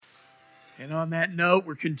And on that note,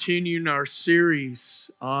 we're continuing our series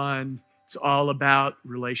on it's all about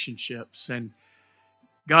relationships. And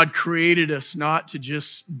God created us not to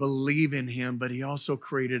just believe in Him, but He also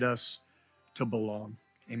created us to belong.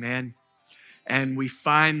 Amen. And we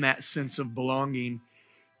find that sense of belonging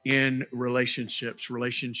in relationships,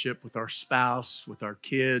 relationship with our spouse, with our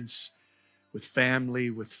kids, with family,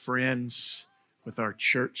 with friends, with our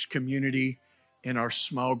church community, in our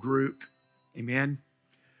small group. Amen.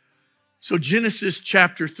 So Genesis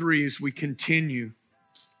chapter 3, as we continue,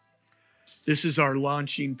 this is our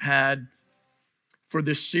launching pad for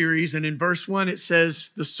this series. And in verse 1, it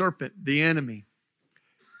says, the serpent, the enemy,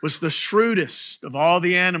 was the shrewdest of all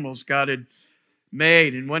the animals God had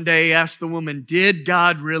made. And one day he asked the woman, did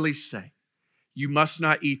God really say, you must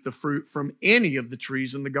not eat the fruit from any of the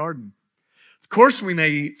trees in the garden? Of course we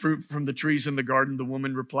may eat fruit from the trees in the garden, the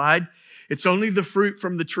woman replied. It's only the fruit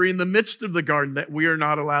from the tree in the midst of the garden that we are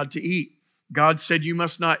not allowed to eat. God said you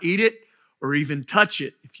must not eat it or even touch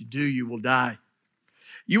it. If you do, you will die.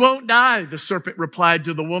 You won't die, the serpent replied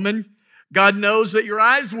to the woman. God knows that your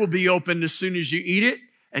eyes will be opened as soon as you eat it,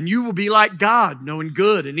 and you will be like God, knowing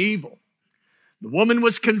good and evil. The woman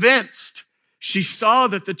was convinced. She saw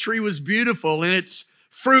that the tree was beautiful and its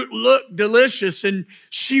fruit looked delicious, and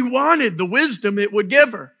she wanted the wisdom it would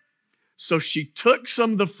give her. So she took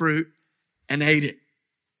some of the fruit and ate it.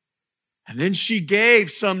 And then she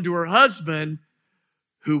gave some to her husband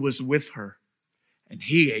who was with her, and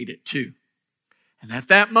he ate it too. And at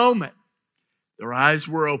that moment, their eyes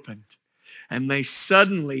were opened, and they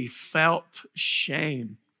suddenly felt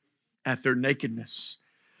shame at their nakedness.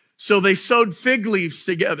 So they sewed fig leaves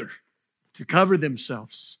together to cover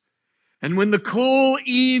themselves. And when the cool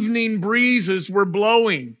evening breezes were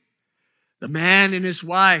blowing, the man and his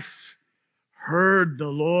wife heard the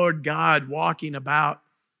Lord God walking about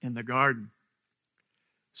in the garden.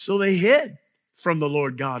 So they hid from the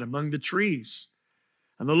Lord God among the trees.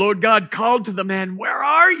 And the Lord God called to the man, where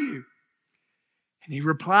are you? And he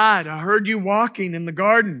replied, I heard you walking in the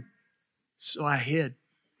garden, so I hid.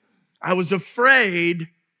 I was afraid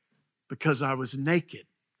because I was naked.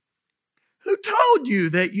 Who told you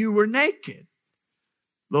that you were naked?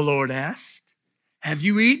 The Lord asked. Have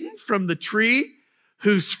you eaten from the tree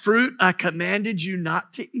whose fruit I commanded you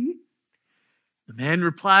not to eat? The man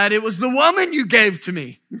replied, it was the woman you gave to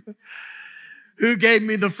me who gave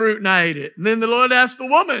me the fruit and I ate it. And then the Lord asked the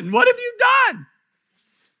woman, what have you done?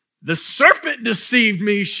 The serpent deceived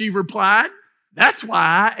me, she replied. That's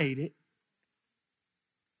why I ate it.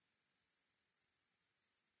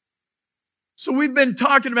 So we've been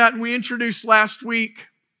talking about, and we introduced last week,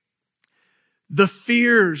 the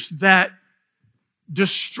fears that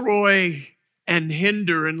destroy and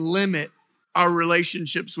hinder and limit our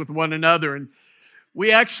relationships with one another. And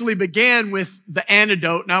we actually began with the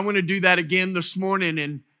antidote, and I want to do that again this morning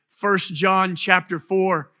in 1 John chapter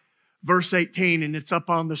 4, verse 18, and it's up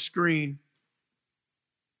on the screen.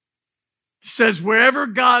 It says, wherever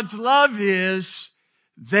God's love is,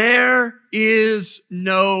 there is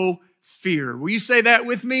no fear. Will you say that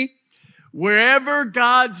with me? Wherever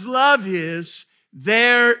God's love is,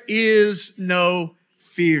 there is no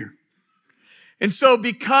fear. And so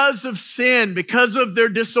because of sin, because of their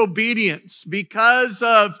disobedience, because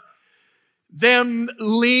of them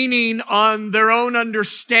leaning on their own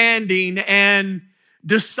understanding and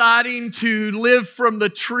deciding to live from the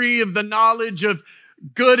tree of the knowledge of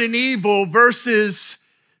good and evil versus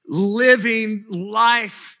living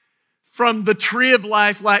life from the tree of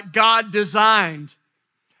life like God designed,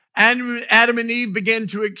 and Adam and Eve began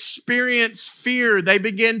to experience fear. They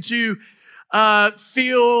began to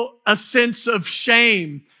feel a sense of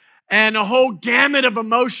shame and a whole gamut of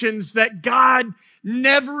emotions that God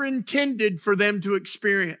never intended for them to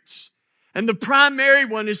experience. And the primary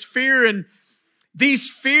one is fear, and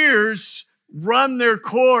these fears run their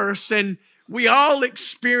course, and we all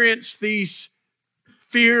experience these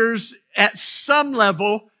fears at some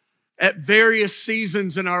level at various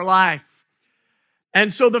seasons in our life.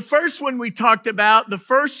 And so the first one we talked about, the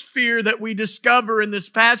first fear that we discover in this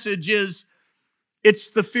passage is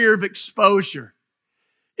it's the fear of exposure.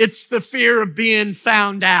 It's the fear of being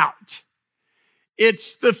found out.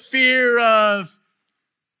 It's the fear of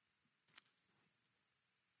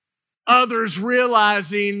others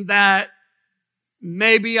realizing that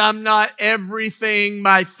maybe I'm not everything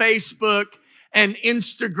my Facebook and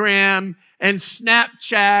Instagram and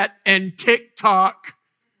Snapchat and TikTok,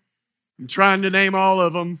 I'm trying to name all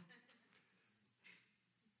of them.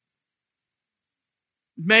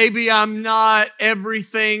 Maybe I'm not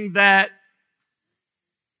everything that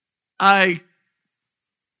I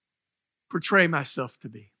portray myself to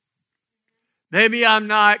be. Maybe I'm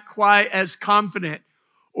not quite as confident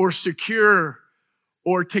or secure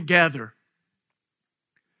or together.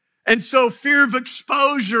 And so fear of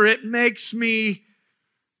exposure, it makes me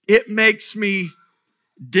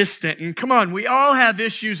distant. And come on, we all have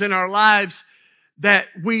issues in our lives that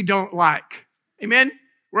we don't like. Amen?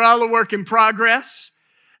 We're all a work in progress.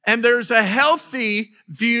 And there's a healthy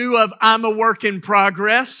view of I'm a work in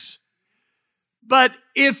progress. But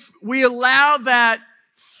if we allow that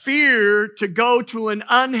fear to go to an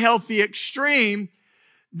unhealthy extreme,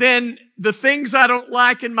 then the things I don't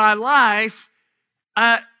like in my life,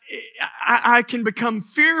 I can become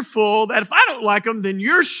fearful that if I don't like them, then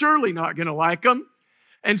you're surely not going to like them.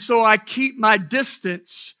 And so I keep my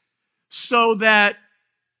distance so that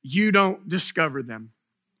you don't discover them.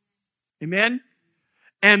 Amen?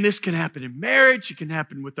 And this can happen in marriage. It can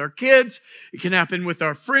happen with our kids. It can happen with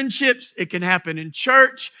our friendships. It can happen in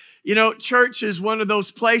church. You know, church is one of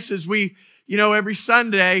those places every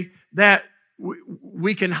Sunday that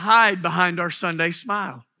we can hide behind our Sunday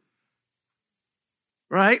smile.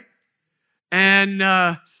 Right?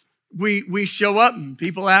 And we show up and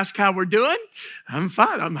people ask how we're doing. I'm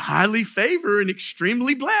fine. I'm highly favored and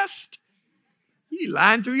extremely blessed. You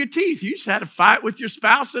lying through your teeth. You just had a fight with your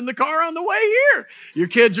spouse in the car on the way here. Your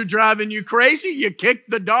kids are driving you crazy. You kicked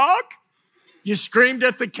the dog. You screamed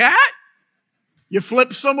at the cat. You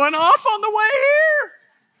flipped someone off on the way here.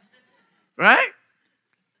 Right?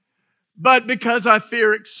 But because I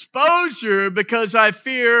fear exposure, because I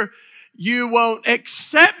fear you won't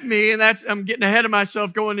accept me, and I'm getting ahead of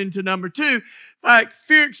myself going into number 2. If I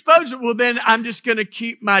fear exposure, well, then I'm just going to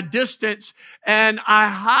keep my distance and I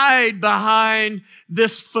hide behind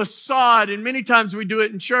this facade. And many times we do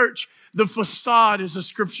it in church. The facade is a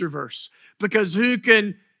scripture verse because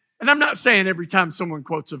and I'm not saying every time someone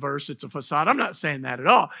quotes a verse, it's a facade. I'm not saying that at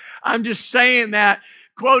all. I'm just saying that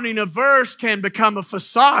quoting a verse can become a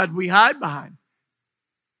facade we hide behind.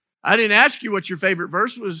 I didn't ask you what your favorite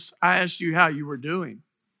verse was. I asked you how you were doing.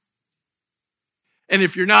 And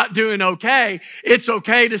if you're not doing okay, it's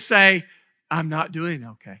okay to say, I'm not doing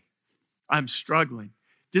okay. I'm struggling.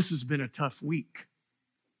 This has been a tough week.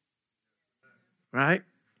 Right?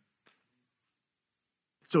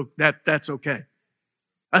 So that's okay.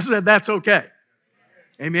 I said that's okay.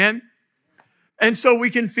 Amen? And so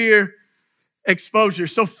we can fear exposure.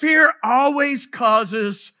 So fear always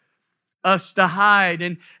causes us to hide.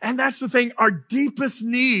 And that's the thing. Our deepest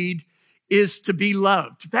need is to be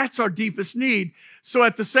loved. That's our deepest need. So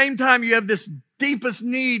at the same time, you have this deepest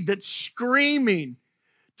need that's screaming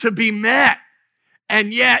to be met.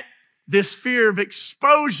 And yet this fear of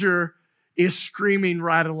exposure is screaming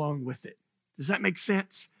right along with it. Does that make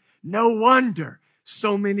sense? No wonder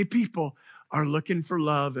so many people are looking for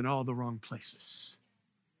love in all the wrong places.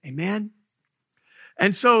 Amen?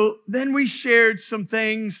 And so then we shared some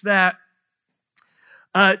things that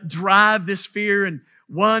drive this fear, and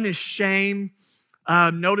one is shame.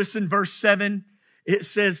 Notice in verse 7, it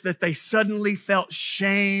says that they suddenly felt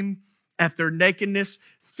shame at their nakedness.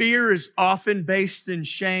 Fear is often based in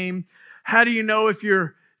shame. How do you know if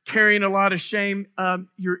you're carrying a lot of shame?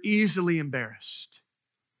 You're easily embarrassed.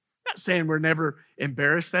 I'm not saying we're never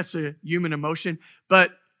embarrassed. That's a human emotion.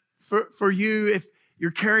 But for you, if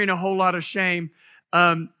you're carrying a whole lot of shame,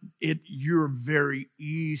 you're very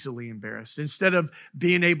easily embarrassed. Instead of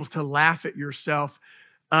being able to laugh at yourself,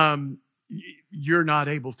 you're not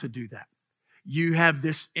able to do that. You have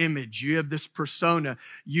this image, you have this persona,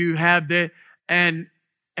 you have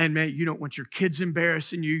and man, you don't want your kids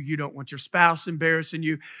embarrassing you. You don't want your spouse embarrassing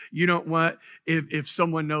you. You don't want if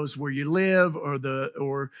someone knows where you live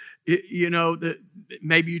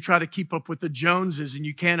maybe you try to keep up with the Joneses and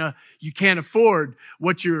you can't afford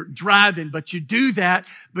what you're driving, but you do that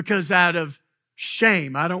because out of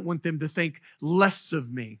shame. I don't want them to think less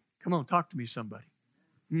of me. Come on, talk to me, somebody.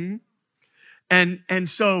 And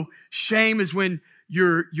so shame is when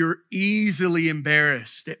you're easily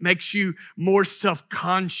embarrassed. It makes you more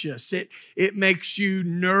self-conscious. It makes you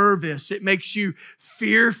nervous. It makes you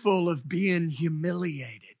fearful of being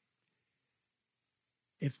humiliated.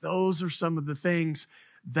 If those are some of the things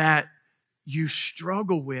that you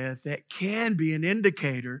struggle with, that can be an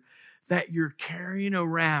indicator that you're carrying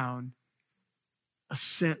around a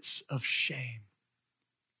sense of shame.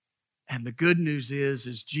 And the good news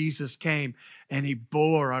is Jesus came and he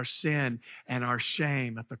bore our sin and our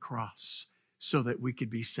shame at the cross so that we could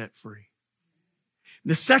be set free.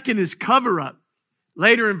 The second is cover up.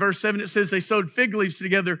 Later in verse 7, it says they sewed fig leaves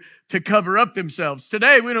together to cover up themselves.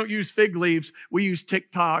 Today, we don't use fig leaves. We use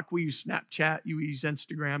TikTok. We use Snapchat. We use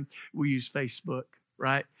Instagram. We use Facebook,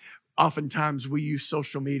 right? Oftentimes we use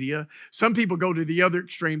social media. Some people go to the other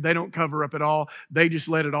extreme. They don't cover up at all. They just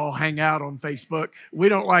let it all hang out on Facebook. We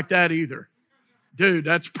don't like that either. Dude,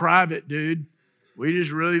 that's private, dude. We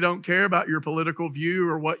just really don't care about your political view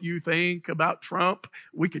or what you think about Trump.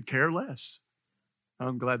 We could care less.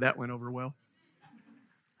 I'm glad that went over well.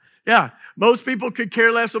 Yeah, most people could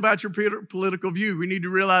care less about your political view. We need to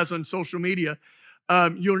realize on social media,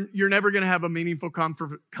 you're never going to have a meaningful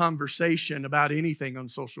conversation about anything on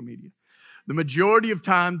social media. The majority of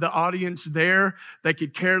time, the audience there, they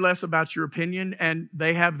could care less about your opinion and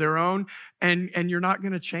they have their own, and you're not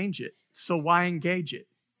going to change it. So why engage it?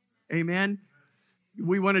 Amen?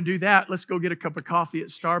 We want to do that. Let's go get a cup of coffee at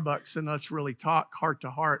Starbucks and let's really talk heart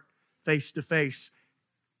to heart, face to face.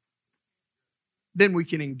 Then we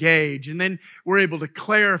can engage, and then we're able to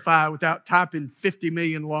clarify without typing 50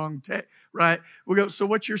 million long text, right? We go, so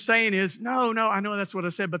what you're saying is, no, I know that's what I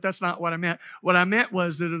said, but that's not what I meant. What I meant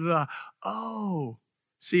was, oh,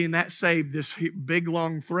 see, and that saved this big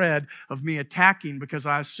long thread of me attacking because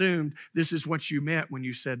I assumed this is what you meant when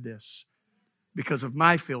you said this because of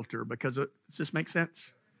my filter, does this make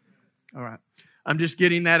sense? All right. I'm just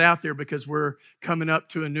getting that out there because we're coming up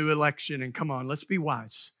to a new election, and come on, let's be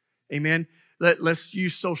wise. Amen. Let's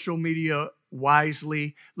use social media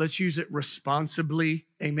wisely. Let's use it responsibly.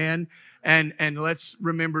 Amen. And let's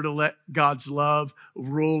remember to let God's love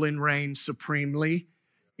rule and reign supremely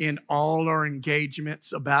in all our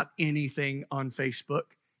engagements about anything on Facebook.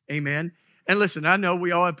 Amen. And listen, I know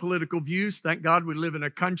we all have political views. Thank God we live in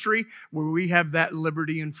a country where we have that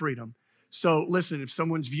liberty and freedom. So listen, if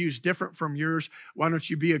someone's view is different from yours, why don't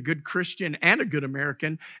you be a good Christian and a good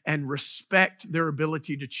American and respect their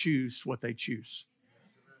ability to choose what they choose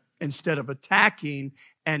instead of attacking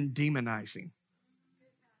and demonizing.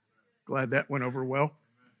 Glad that went over well.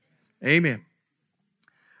 Amen.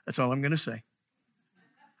 That's all I'm going to say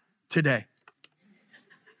today.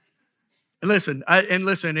 And listen,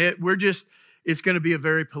 it's going to be a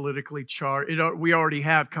very politically charged. We already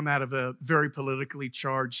have come out of a very politically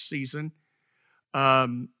charged season.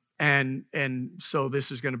 And so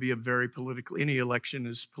this is going to be any election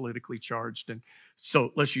is politically charged. And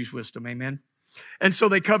so let's use wisdom. Amen. And so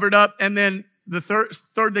they covered up. And then the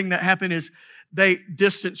third thing that happened is they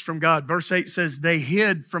distanced from God. Verse 8 says they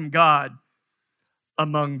hid from God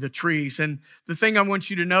among the trees. And the thing I want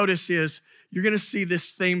you to notice is you're going to see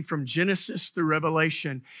this theme from Genesis through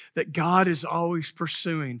Revelation that God is always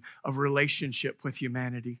pursuing a relationship with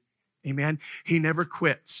humanity. Amen. He never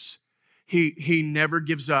quits. He never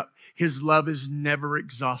gives up. His love is never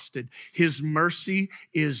exhausted. His mercy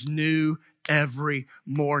is new every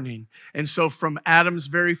morning. And so from Adam's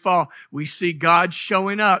very fall, we see God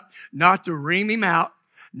showing up, not to ream him out,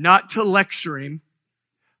 not to lecture him,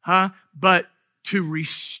 but to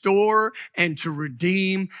restore and to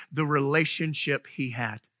redeem the relationship he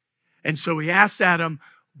had. And so he asked Adam,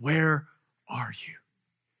 where are you?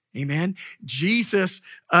 Amen. Jesus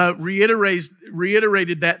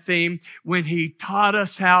reiterated that theme when he taught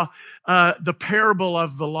us how the parable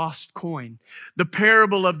of the lost coin, the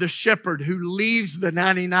parable of the shepherd who leaves the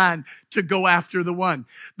 99 to go after the one,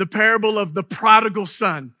 the parable of the prodigal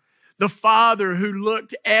son, the father who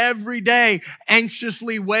looked every day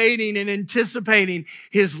anxiously waiting and anticipating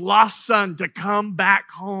his lost son to come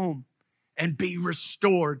back home and be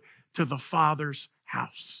restored to the Father's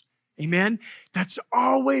house. Amen? That's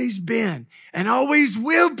always been and always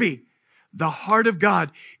will be the heart of God,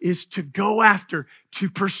 is to go after, to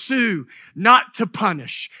pursue, not to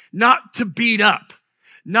punish, not to beat up,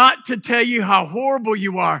 not to tell you how horrible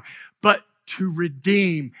you are, but to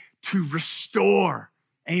redeem, to restore.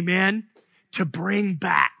 Amen? To bring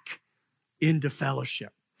back into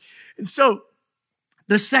fellowship. And so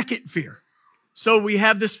the second fear. So we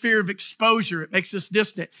have this fear of exposure. It makes us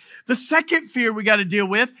distant. The second fear we got to deal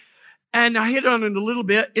with, and I hit on it a little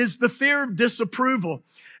bit, is the fear of disapproval.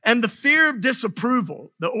 And the fear of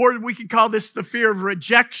disapproval, or we could call this the fear of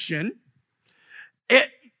rejection,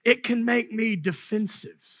 it can make me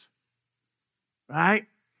defensive, right?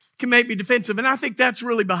 It can make me defensive. And I think that's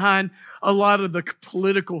really behind a lot of the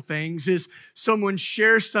political things, is someone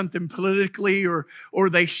shares something politically or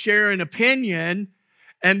they share an opinion,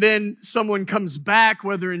 and then someone comes back,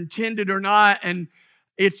 whether intended or not, and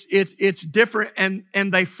it's different,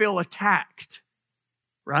 and they feel attacked,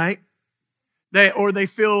 right? They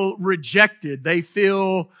feel rejected. They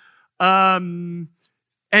feel, and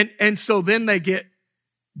so then they get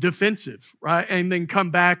defensive, right? And then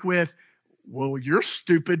come back with, well, you're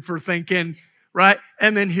stupid for thinking, right?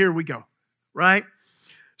 And then here we go, right?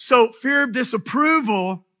 So fear of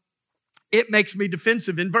disapproval, it makes me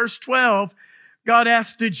defensive. In verse 12, God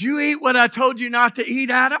asks, did you eat what I told you not to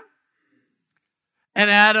eat, Adam? And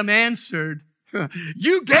Adam answered,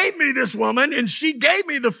 you gave me this woman and she gave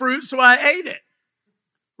me the fruit, so I ate it.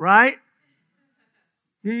 Right?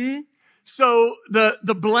 So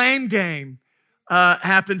the blame game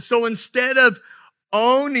happened. So instead of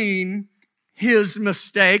owning his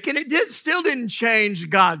mistake, and still didn't change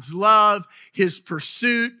God's love, his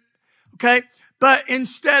pursuit, okay? But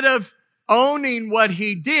instead of owning what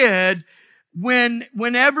he did,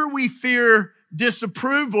 whenever we fear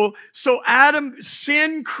disapproval, so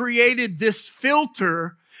sin created this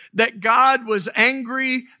filter that God was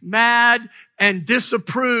angry, mad, and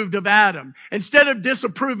disapproved of Adam. Instead of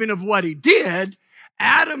disapproving of what he did,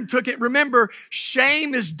 Adam took it. Remember,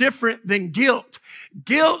 shame is different than guilt.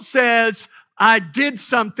 Guilt says, I did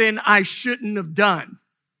something I shouldn't have done.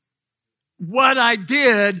 What I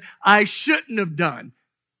did, I shouldn't have done.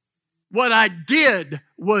 What I did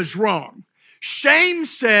was wrong. Shame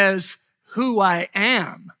says, who I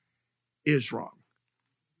am is wrong.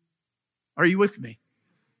 Are you with me?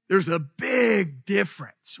 There's a big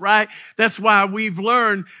difference, right? That's why we've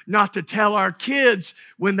learned not to tell our kids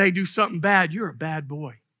when they do something bad, you're a bad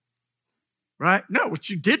boy, right? No, what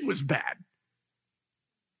you did was bad.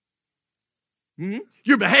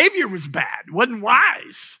 Your behavior was bad, wasn't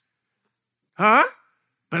wise, huh?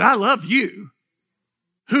 But I love you,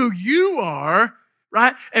 who you are,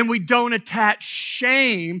 right? And we don't attach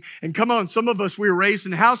shame. And come on, some of us, we were raised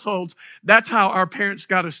in households. That's how our parents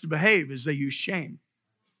got us to behave, is they use shame.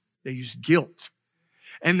 They use guilt.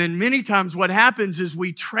 And then many times what happens is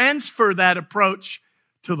we transfer that approach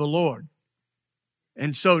to the Lord.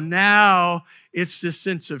 And so now it's this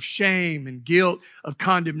sense of shame and guilt, of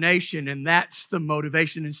condemnation, and that's the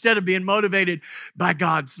motivation. Instead of being motivated by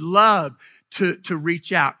God's love to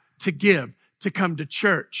reach out, to give, to come to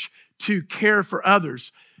church, to care for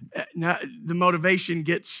others, now the motivation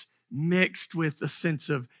gets mixed with a sense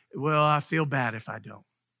of, well, I feel bad if I don't.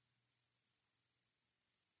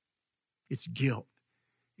 It's guilt.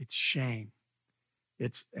 It's shame.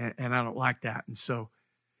 And I don't like that.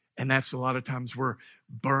 And that's a lot of times where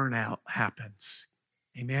burnout happens.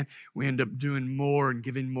 Amen. We end up doing more and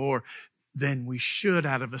giving more than we should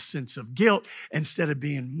out of a sense of guilt instead of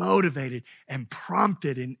being motivated and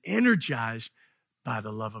prompted and energized by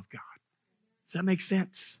the love of God. Does that make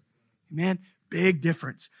sense? Amen. Big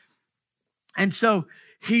difference. And so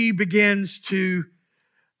he begins to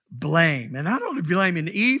blame. And not only blaming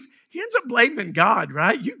Eve, he ends up blaming God,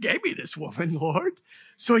 right? You gave me this woman, Lord.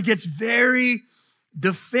 So he gets very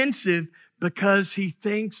defensive because he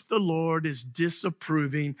thinks the Lord is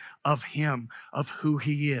disapproving of him, of who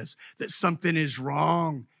he is, that something is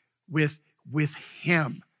wrong with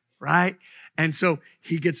him, right? And so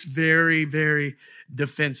he gets very, very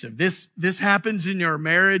defensive. This happens in our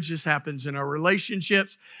marriage. This happens in our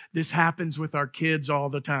relationships. This happens with our kids all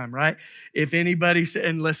the time, right? If anybody,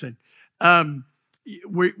 and listen,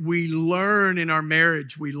 we learn in our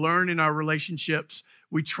marriage, we learn in our relationships,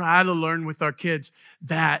 we try to learn with our kids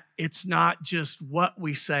that it's not just what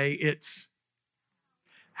we say, it's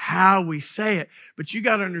how we say it. But you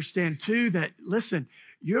got to understand too that, listen,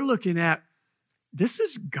 you're looking at, this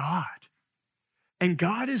is God. And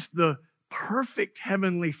God is the perfect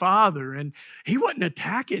heavenly Father. And he wasn't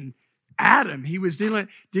attacking Adam. He was dealing,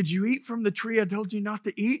 did you eat from the tree I told you not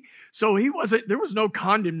to eat? So there was no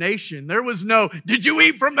condemnation. There was no, did you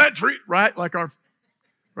eat from that tree? Right?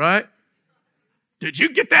 Right? Did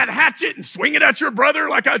you get that hatchet and swing it at your brother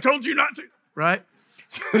like I told you not to? Right?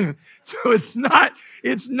 So it's not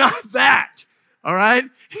that. All right?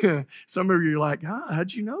 Some of you are like,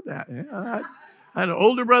 how'd you know that? Yeah, I had an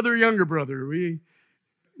older brother, younger brother.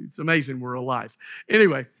 It's amazing we're alive.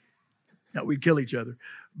 Anyway, that we'd kill each other.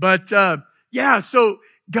 But so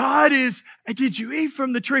God is, did you eat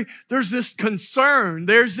from the tree? There's this concern.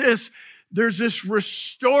 There's this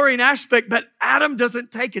restoring aspect, but Adam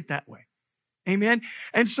doesn't take it that way. Amen.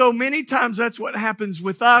 And so many times that's what happens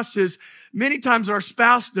with us is many times our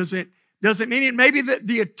spouse doesn't mean it. Maybe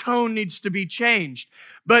the tone needs to be changed.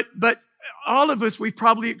 But all of us, we've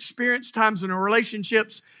probably experienced times in our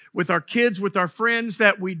relationships with our kids, with our friends,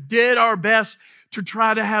 that we did our best to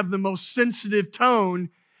try to have the most sensitive tone,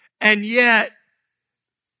 and yet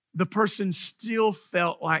the person still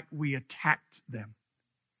felt like we attacked them.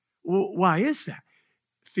 Well, why is that?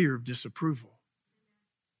 Fear of disapproval.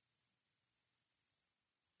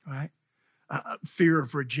 Right? Fear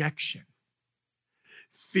of rejection.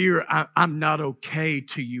 Fear, I'm not okay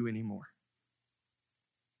to you anymore.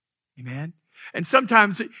 Amen? And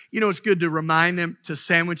sometimes, it's good to remind them to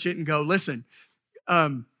sandwich it and go, listen,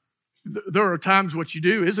 there are times what you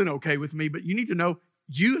do isn't okay with me, but you need to know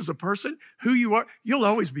you as a person, who you are, you'll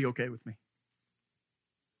always be okay with me.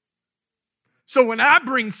 So when I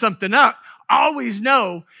bring something up, always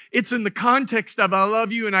know it's in the context of I love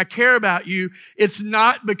you and I care about you. It's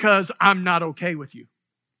not because I'm not okay with you.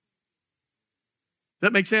 Does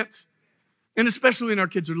that make sense? And especially when our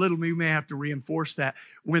kids are little, we may have to reinforce that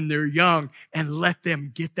when they're young and let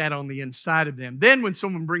them get that on the inside of them. Then when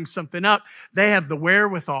someone brings something up, they have the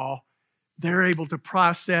wherewithal. They're able to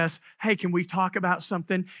process, hey, can we talk about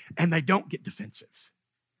something? And they don't get defensive.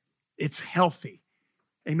 It's healthy.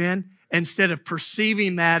 Amen? Instead of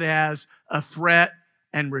perceiving that as a threat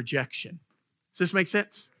and rejection. Does this make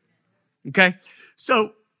sense? Okay?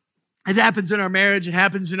 So it happens in our marriage. It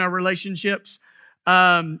happens in our relationships.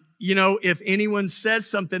 If anyone says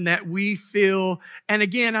something that we feel, and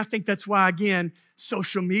again, I think that's why, again,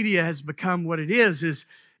 social media has become what it is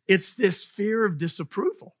it's this fear of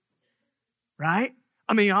disapproval, right?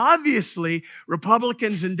 I mean, obviously,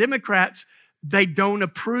 Republicans and Democrats, they don't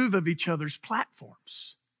approve of each other's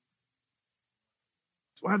platforms.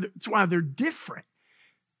 That's why they're different,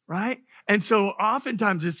 right? And so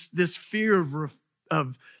oftentimes it's this fear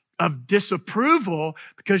of disapproval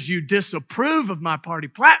because you disapprove of my party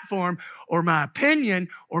platform or my opinion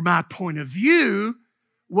or my point of view,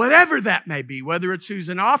 whatever that may be, whether it's who's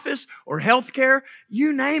in office or healthcare,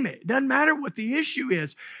 you name it. It doesn't matter what the issue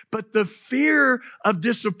is, but the fear of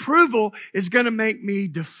disapproval is going to make me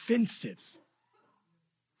defensive.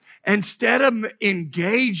 Instead of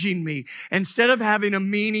engaging me, instead of having a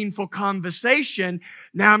meaningful conversation,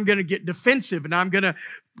 now I'm going to get defensive and I'm going to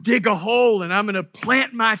dig a hole and I'm going to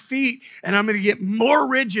plant my feet and I'm going to get more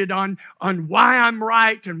rigid on why I'm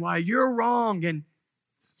right and why you're wrong. And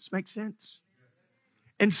does this make sense?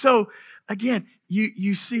 And so, again,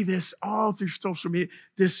 you see this all through social media,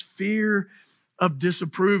 this fear of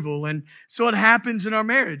disapproval. And so it happens in our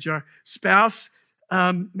marriage. Our spouse,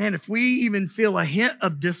 if we even feel a hint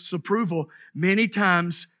of disapproval, many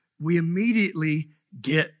times we immediately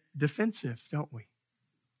get defensive, don't we?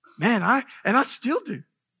 Man, I still do.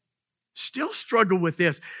 Still struggle with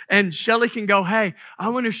this. And Shelley can go, hey, I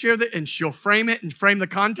want to share that. And she'll frame it and frame the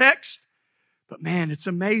context. But man, it's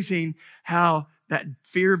amazing how that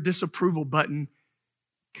fear of disapproval button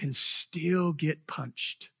can still get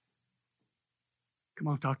punched. Come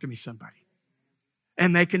on, talk to me, somebody.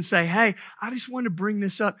 And they can say, hey, I just want to bring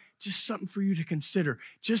this up. Just something for you to consider.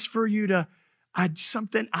 Just for you to,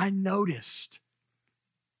 something I noticed.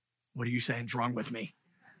 What are you saying is wrong with me?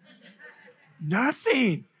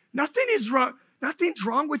 Nothing. Nothing is wrong. Nothing's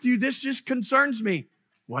wrong with you. This just concerns me.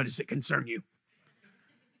 Why does it concern you?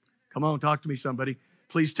 Come on, talk to me, somebody.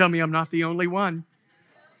 Please tell me I'm not the only one.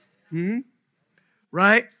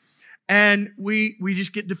 Right? And we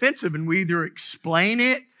just get defensive and we either explain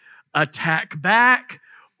it, attack back,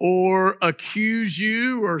 or accuse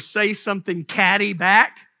you or say something catty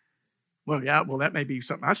back. Well, that may be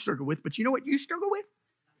something I struggle with, but you know what you struggle with?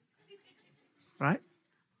 Right?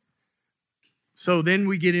 So then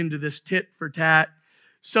we get into this tit for tat.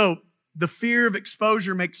 So the fear of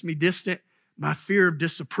exposure makes me distant. My fear of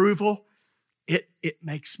disapproval, it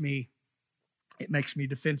makes me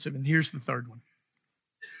defensive. And here's the third one.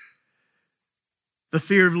 The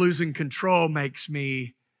fear of losing control makes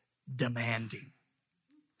me demanding.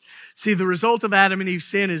 See, the result of Adam and Eve's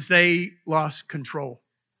sin is they lost control.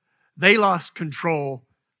 They lost control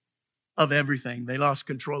of everything. They lost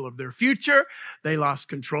control of their future. They lost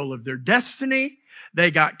control of their destiny.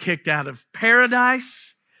 They got kicked out of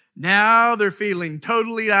paradise. Now they're feeling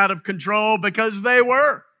totally out of control because they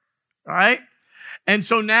were, right? And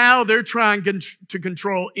so now they're trying to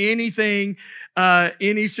control anything,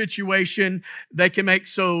 any situation they can make.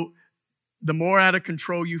 So the more out of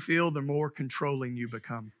control you feel, the more controlling you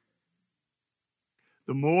become.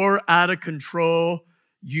 The more out of control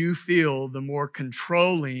you feel, the more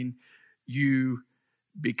controlling you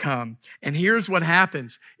become. And here's what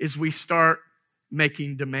happens is we start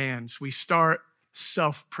making demands. We start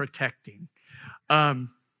self-protecting.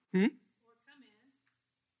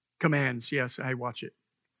 Commands, yes. Hey, watch it.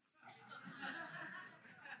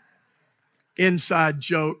 Inside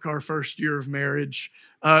joke, our first year of marriage.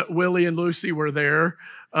 Willie and Lucy were there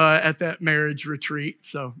at that marriage retreat.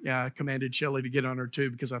 So, yeah, I commanded Shelley to get on her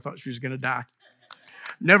too because I thought she was going to die.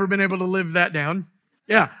 Never been able to live that down.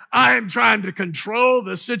 Yeah, I am trying to control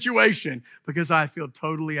the situation because I feel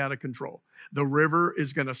totally out of control. The river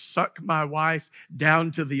is going to suck my wife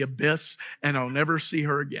down to the abyss and I'll never see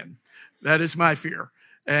her again. That is my fear.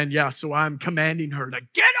 And yeah, so I'm commanding her to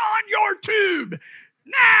get on your tube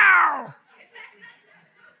now.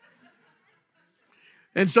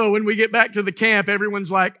 And so when we get back to the camp,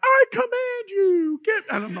 everyone's like, I command you. Get.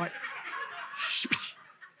 And I'm like,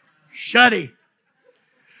 shutty.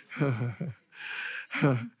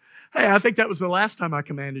 Hey, I think that was the last time I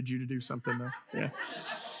commanded you to do something, though. Yeah.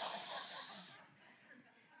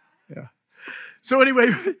 Yeah. So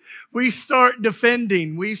anyway, we start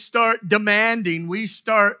defending, we start demanding, we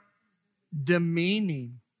start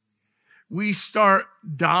demeaning, we start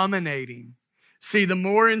dominating. See, the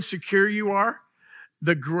more insecure you are,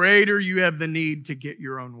 the greater you have the need to get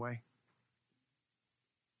your own way.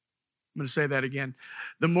 I'm going to say that again.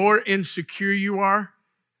 The more insecure you are,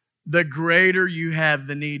 the greater you have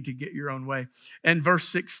the need to get your own way. And verse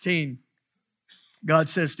 16, God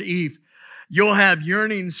says to Eve, you'll have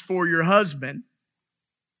yearnings for your husband,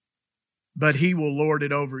 but he will lord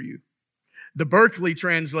it over you. The Berkeley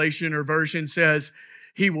translation or version says,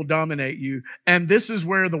 he will dominate you. And this is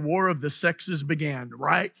where the war of the sexes began,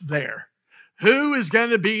 right there. Who is going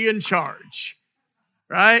to be in charge,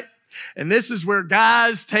 right? And this is where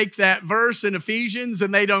guys take that verse in Ephesians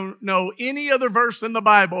and they don't know any other verse in the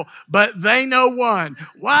Bible, but they know one.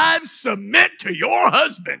 Wives, submit to your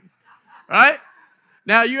husband, right?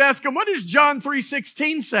 Now you ask them, what does John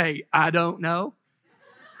 3:16 say? I don't know.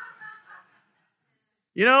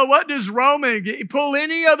 You know, what does Roman, pull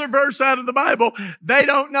any other verse out of the Bible? They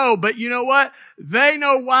don't know. But you know what? They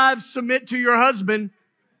know wives submit to your husband.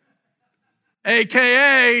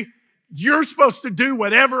 AKA, you're supposed to do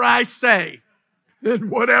whatever I say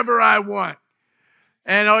and whatever I want.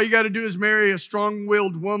 And all you got to do is marry a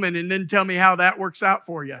strong-willed woman and then tell me how that works out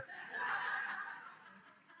for you.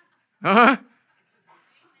 Huh?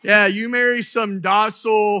 Yeah, you marry some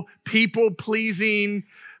docile, people-pleasing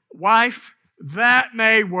wife, that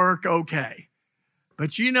may work okay.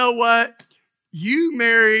 But you know what? You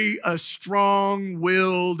marry a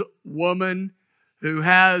strong-willed woman who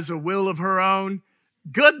has a will of her own,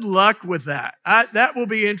 good luck with that. That will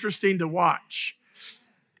be interesting to watch.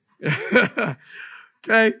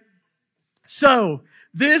 Okay? So,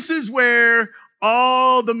 this is where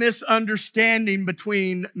all the misunderstanding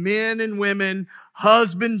between men and women,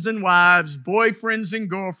 husbands and wives, boyfriends and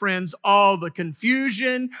girlfriends, all the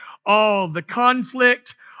confusion, all the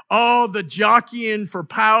conflict, all the jockeying for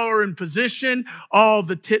power and position, all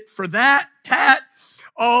the tit for that, tat,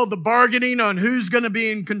 all the bargaining on who's going to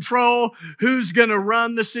be in control, who's going to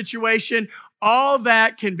run the situation, all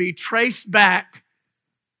that can be traced back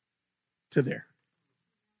to there.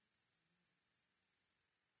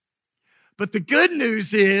 But the good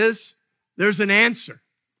news is there's an answer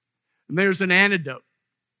and there's an antidote.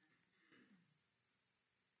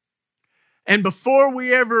 And before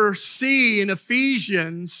we ever see in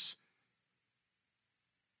Ephesians,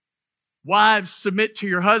 wives, submit to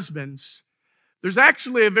your husbands, there's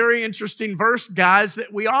actually a very interesting verse, guys,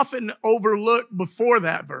 that we often overlook before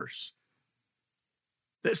that verse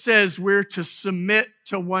that says we're to submit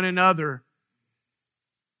to one another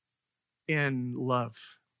in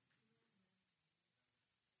love.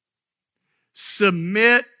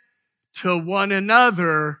 Submit to one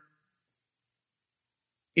another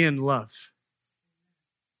in love.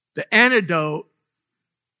 The antidote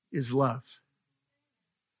is love.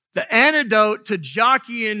 The antidote to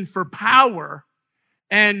jockeying for power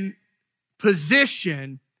and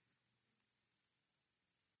position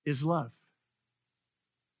is love.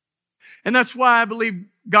 And that's why I believe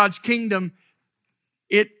God's kingdom,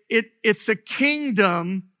 it's a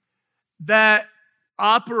kingdom that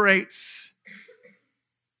operates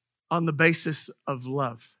on the basis of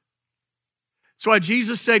love. That's why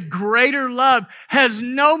Jesus said, greater love has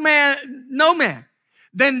no man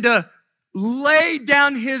than to lay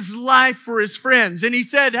down his life for his friends. And he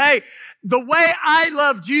said, hey, the way I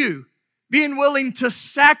loved you, being willing to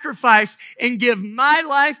sacrifice and give my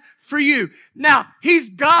life for you. Now, he's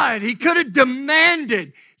God. He could have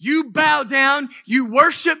demanded you bow down, you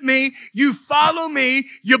worship me, you follow me,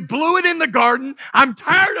 you blew it in the garden. I'm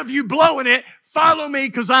tired of you blowing it. Follow me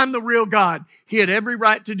because I'm the real God. He had every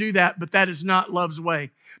right to do that, but that is not love's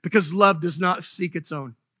way because love does not seek its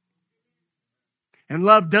own. And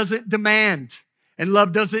love doesn't demand, and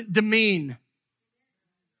love doesn't demean.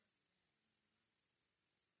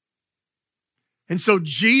 And so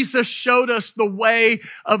Jesus showed us the way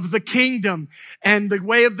of the kingdom. And the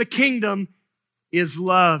way of the kingdom is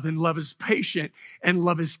love. And love is patient. And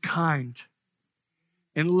love is kind.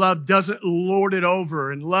 And love doesn't lord it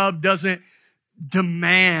over. And love doesn't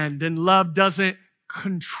demand. And love doesn't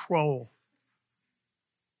control.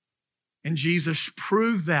 And Jesus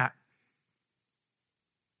proved that.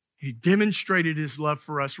 He demonstrated his love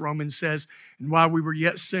for us, Romans says. And while we were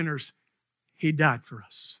yet sinners, he died for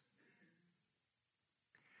us.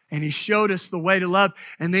 And he showed us the way to love.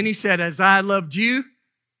 And then he said, as I loved you,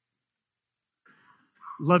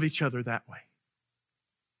 love each other that way.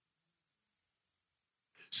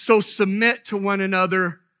 So submit to one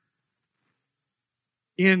another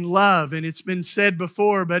in love. And it's been said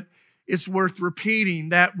before, but it's worth repeating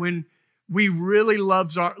that when we really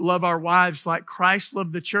love our wives like Christ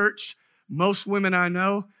loved the church, most women I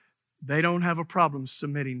know, they don't have a problem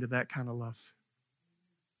submitting to that kind of love.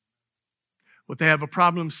 What they have a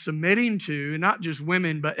problem submitting to, not just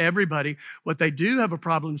women, but everybody, what they do have a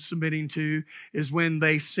problem submitting to is when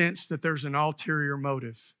they sense that there's an ulterior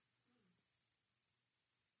motive.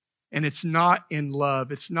 And it's not in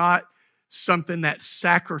love. It's not something that's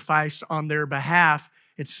sacrificed on their behalf.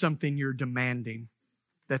 It's something you're demanding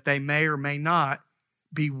that they may or may not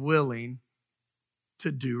be willing to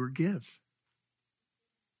do or give.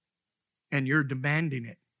 And you're demanding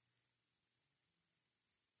it.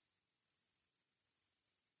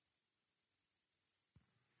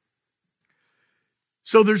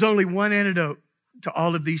 So there's only one antidote to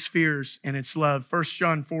all of these fears, and it's love. 1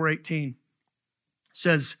 John 4:18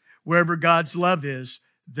 says, wherever God's love is,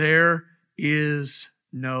 there is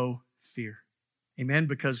no fear. Amen?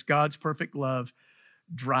 Because God's perfect love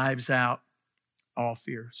drives out all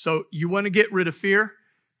fear. So you want to get rid of fear,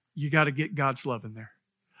 you got to get God's love in there.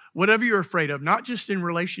 Whatever you're afraid of, not just in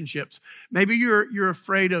relationships. Maybe you're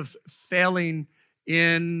afraid of failing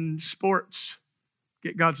in sports.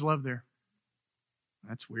 Get God's love there.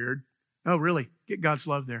 That's weird. Oh, really? Get God's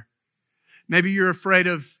love there. Maybe you're afraid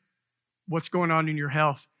of what's going on in your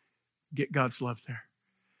health. Get God's love there.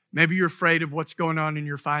 Maybe you're afraid of what's going on in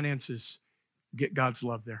your finances. Get God's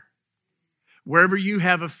love there. Wherever you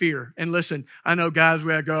have a fear, and listen, I know guys,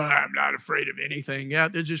 we go, I'm not afraid of anything. Yeah,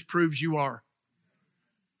 that just proves you are.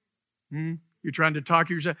 You're trying to talk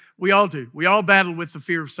yourself. We all do. We all battle with the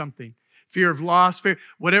fear of something. Fear of loss, fear,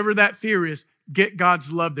 whatever that fear is, get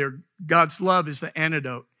God's love there. God's love is the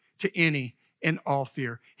antidote to any and all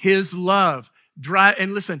fear. His love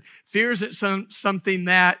and listen, fear isn't something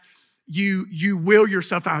that you will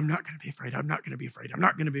yourself, I'm not going to be afraid. I'm not going to be afraid. I'm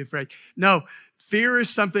not going to be afraid. No, fear is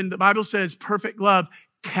something the Bible says perfect love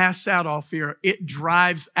casts out all fear. It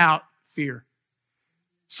drives out fear.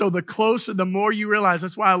 So the more you realize,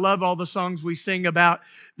 that's why I love all the songs we sing about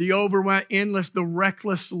the overwhelming, endless, the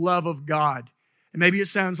reckless love of God. And maybe it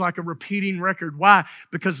sounds like a repeating record. Why?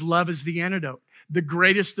 Because love is the antidote. The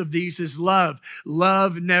greatest of these is love.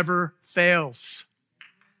 Love never fails.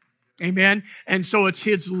 Amen. And so it's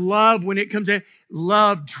his love when it comes in.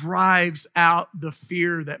 Love drives out the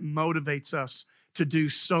fear that motivates us to do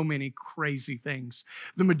so many crazy things.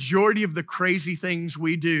 The majority of the crazy things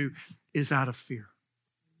we do is out of fear.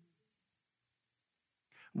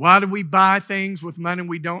 Why do we buy things with money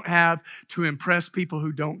we don't have to impress people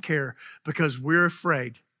who don't care? Because we're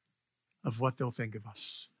afraid of what they'll think of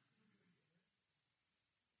us.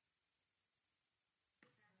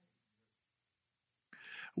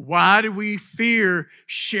 Why do we fear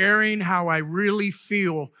sharing how I really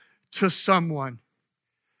feel to someone?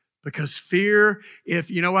 Because fear, if,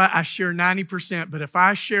 you know what, I share 90%, but if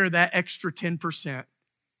I share that extra 10%,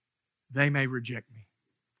 they may reject me.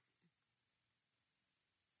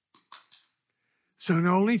 So the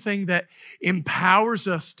only thing that empowers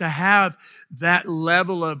us to have that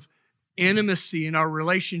level of intimacy in our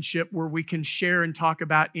relationship where we can share and talk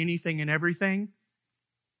about anything and everything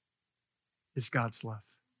is God's love.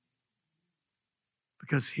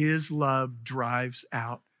 Because his love drives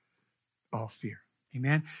out all fear.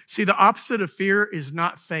 Amen? See, the opposite of fear is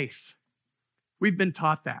not faith. We've been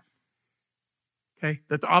taught that. Okay?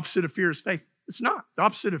 That the opposite of fear is faith. It's not. The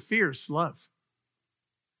opposite of fear is love.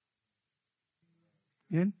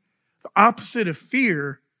 Amen? The opposite of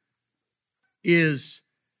fear is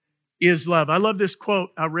love. I love this quote.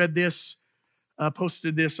 I read this,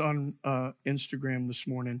 posted this on Instagram this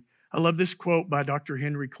morning. I love this quote by Dr.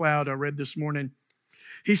 Henry Cloud I read this morning.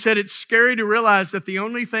 He said, it's scary to realize that the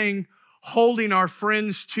only thing holding our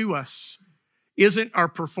friends to us isn't our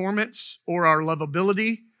performance or our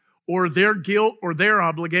lovability or their guilt or their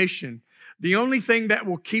obligation. The only thing that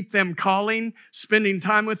will keep them calling, spending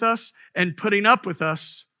time with us, and putting up with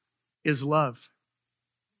us is love.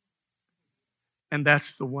 And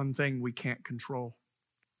that's the one thing we can't control.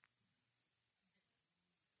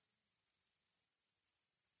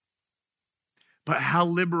 But how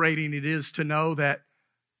liberating it is to know that,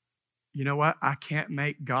 you know what? I can't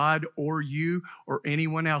make God or you or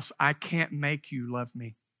anyone else, I can't make you love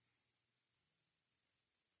me.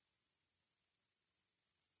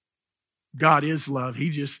 God is love.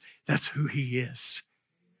 That's who he is.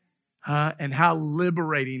 And how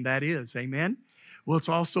liberating that is. Amen? Well, it's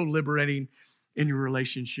also liberating in your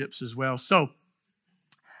relationships as well. So,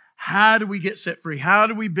 how do we get set free? How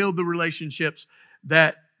do we build the relationships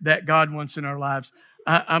that God wants in our lives?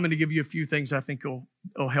 I'm going to give you a few things I think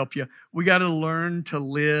will help you. We got to learn to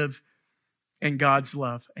live and God's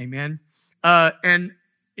love. Amen. And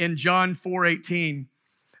in John 4:18,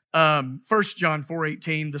 1 John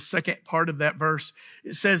 4:18, the second part of that verse,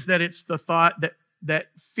 it says that it's the thought that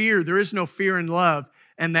fear, there is no fear in love,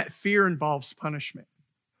 and that fear involves punishment.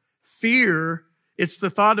 Fear, it's the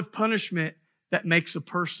thought of punishment that makes a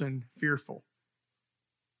person fearful.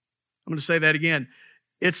 I'm going to say that again.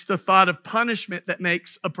 It's the thought of punishment that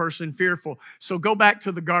makes a person fearful. So go back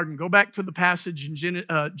to the garden. Go back to the passage in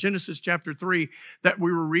Genesis chapter 3 that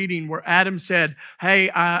we were reading where Adam said,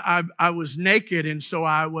 hey, I was naked and so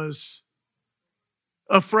I was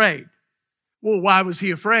afraid. Well, why was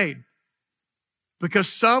he afraid? Because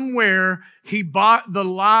somewhere he bought the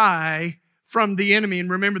lie from the enemy.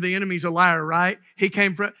 And remember, the enemy's a liar, right? He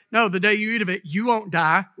came from, no, the day you eat of it, you won't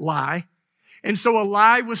die. Lie. And so a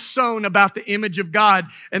lie was sown about the image of God.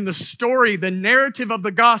 And the story, the narrative of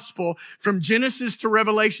the gospel from Genesis to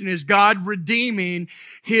Revelation is God redeeming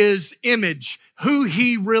his image, who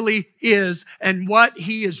he really is and what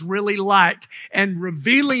he is really like, and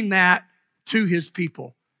revealing that to his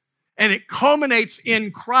people. And it culminates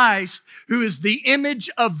in Christ, who is the image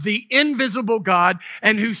of the invisible God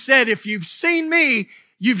and who said, if you've seen me,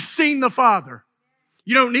 you've seen the Father.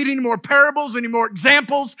 You don't need any more parables, any more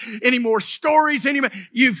examples, any more stories.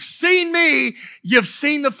 You've seen me, you've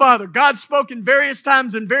seen the Father. God spoke in various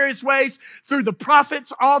times in various ways through the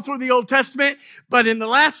prophets, all through the Old Testament. But in the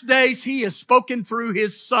last days, he has spoken through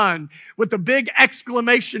his Son with a big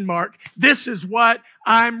exclamation mark. This is what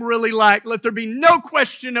I'm really like. Let there be no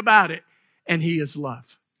question about it. And he is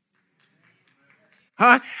love.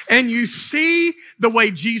 And you see the way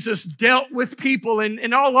Jesus dealt with people. And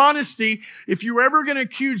in all honesty, if you were ever going to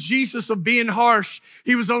accuse Jesus of being harsh,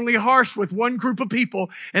 he was only harsh with one group of people,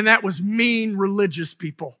 and that was mean religious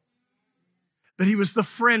people. But he was the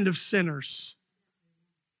friend of sinners.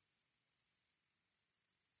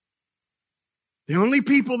 The only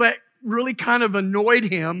people that really kind of annoyed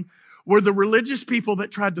him were the religious people that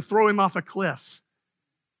tried to throw him off a cliff.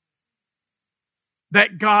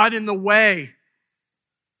 That got in the way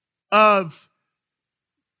of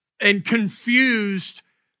and confused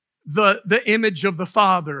the image of the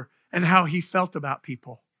Father and how he felt about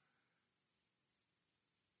people.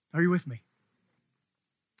 Are you with me?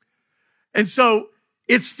 And so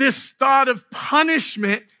it's this thought of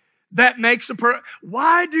punishment that makes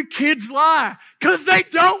why do kids lie? Because they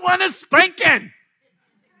don't want a spanking.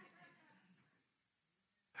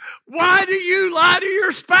 Why do you lie to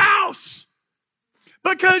your spouse?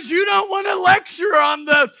 Because you don't want to lecture on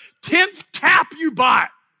the 10th cap you bought.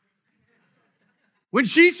 When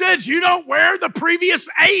she says you don't wear the previous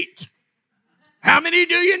 8, how many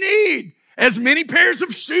do you need? As many pairs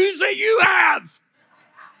of shoes that you have.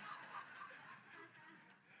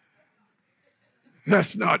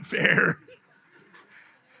 That's not fair.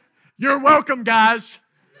 You're welcome, guys.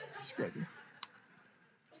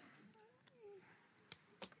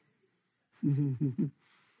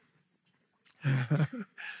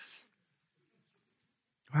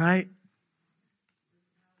 Right?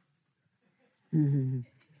 You're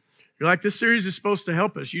like, this series is supposed to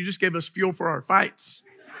help us. You just gave us fuel for our fights.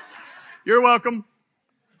 You're welcome.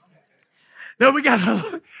 No, we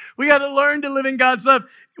gotta learn to live in God's love.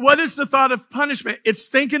 What is the thought of punishment? It's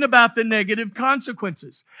thinking about the negative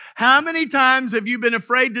consequences. How many times have you been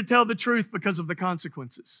afraid to tell the truth because of the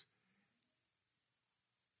consequences?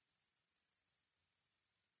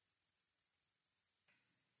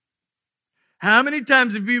 How many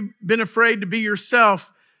times have you been afraid to be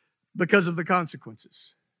yourself because of the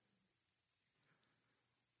consequences?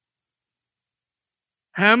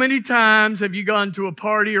 How many times have you gone to a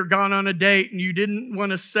party or gone on a date and you didn't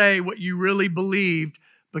want to say what you really believed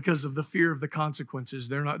because of the fear of the consequences?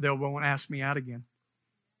 They won't ask me out again.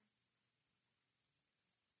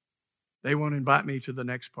 They won't invite me to the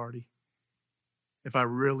next party if I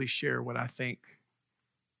really share what I think.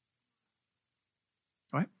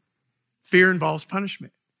 Right? Fear involves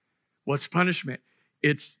punishment. What's punishment?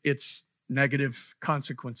 It's negative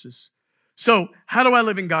consequences. So how do I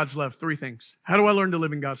live in God's love? 3 things. How do I learn to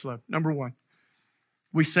live in God's love? Number 1,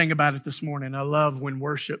 we sang about it this morning. I love when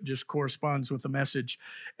worship just corresponds with the message.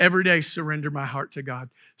 Every day, surrender my heart to God.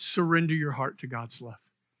 Surrender your heart to God's love.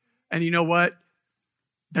 And you know what?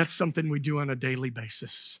 That's something we do on a daily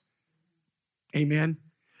basis. Amen.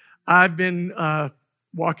 I've been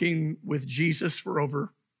walking with Jesus for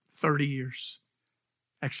over 30 years.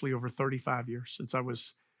 Actually, over 35 years, since I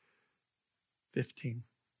was 15.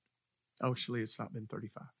 Actually, it's not been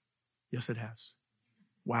 35. Yes, it has.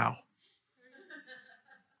 Wow.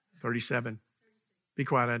 37. Be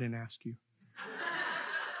quiet, I didn't ask you.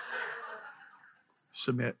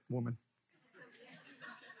 Submit, woman.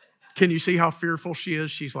 Can you see how fearful she is?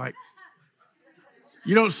 She's like,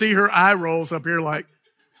 you don't see her eye rolls up here like,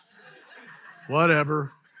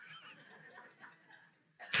 whatever.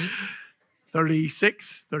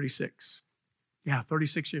 36. Yeah,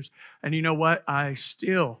 36 years. And you know what? I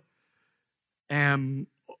still am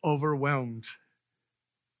overwhelmed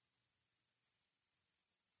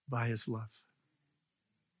by his love.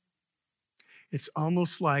 It's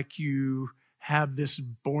almost like you have this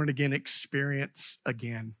born-again experience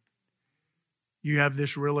again. You have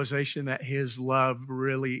this realization that his love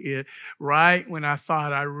really is. Right when I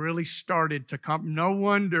thought I really started to come, no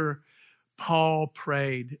wonder Paul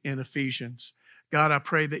prayed in Ephesians, God, I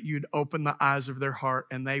pray that you'd open the eyes of their heart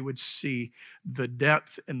and they would see the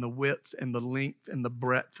depth and the width and the length and the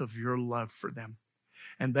breadth of your love for them.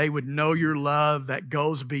 And they would know your love that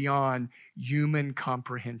goes beyond human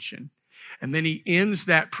comprehension. And then he ends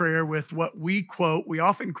that prayer with what we quote. We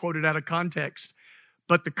often quote it out of context.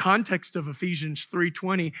 But the context of Ephesians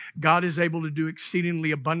 3:20, God is able to do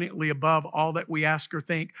exceedingly abundantly above all that we ask or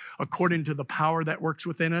think, according to the power that works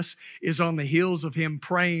within us, is on the heels of him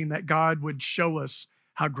praying that God would show us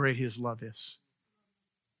how great his love is.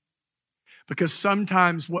 Because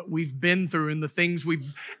sometimes what we've been through and the things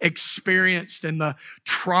we've experienced and the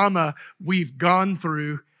trauma we've gone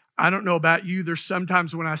through, I don't know about you, there's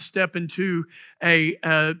sometimes when I step into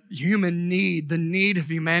a human need, the need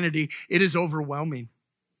of humanity, it is overwhelming.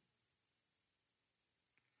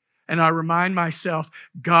 And I remind myself,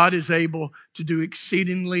 God is able to do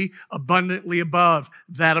exceedingly abundantly above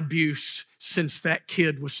that abuse since that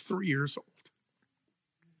kid was 3 years old.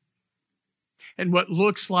 And what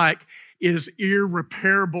looks like is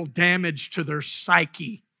irreparable damage to their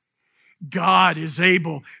psyche, God is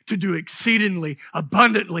able to do exceedingly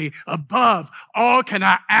abundantly above all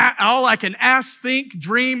I can ask, think,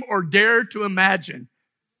 dream, or dare to imagine.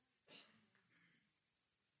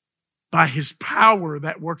 By his power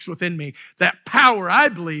that works within me. That power, I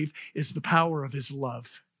believe, is the power of his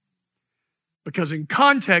love. Because in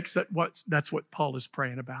context, that's what Paul is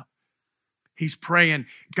praying about. He's praying,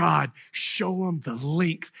 God, show them the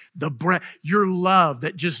length, the breadth, your love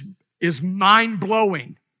that just is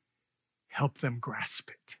mind-blowing. Help them grasp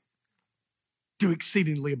it. Do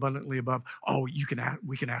exceedingly abundantly above all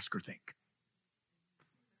we can ask or think.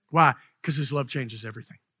 Why? Because his love changes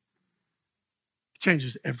everything. It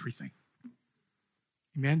changes everything.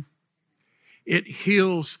 Amen? It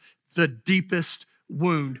heals the deepest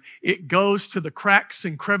wound. It goes to the cracks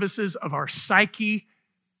and crevices of our psyche.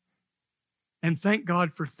 And thank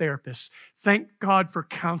God for therapists. Thank God for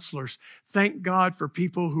counselors. Thank God for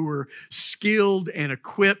people who are skilled and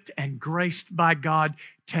equipped and graced by God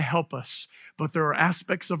to help us. But there are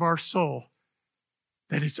aspects of our soul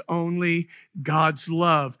that it's only God's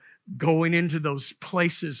love going into those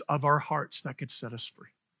places of our hearts that could set us free.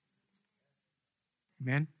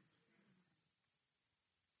 Amen?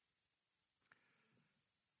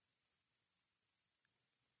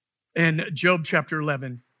 In Job chapter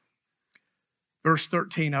 11, verse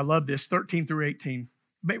 13, I love this, 13 through 18.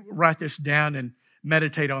 Write this down and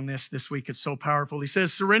meditate on this week. It's so powerful. He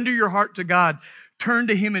says, surrender your heart to God. Turn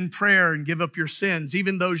to him in prayer and give up your sins,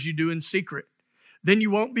 even those you do in secret. Then you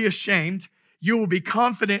won't be ashamed. You will be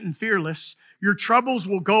confident and fearless. Your troubles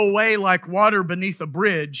will go away like water beneath a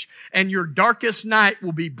bridge, and your darkest night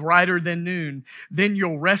will be brighter than noon. Then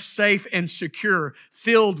you'll rest safe and secure,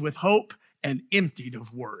 filled with hope and emptied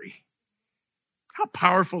of worry. How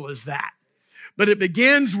powerful is that? But it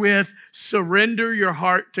begins with surrender your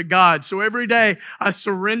heart to God. So every day I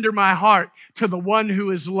surrender my heart to the one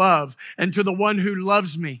who is love and to the one who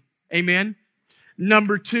loves me. Amen.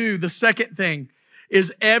 Number 2, the second thing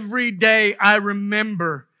is every day I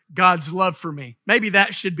remember God's love for me. Maybe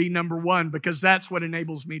that should be number 1 because that's what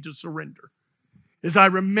enables me to surrender. Is I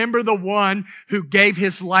remember the one who gave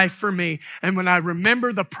his life for me. And when I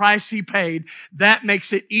remember the price he paid, that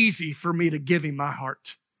makes it easy for me to give him my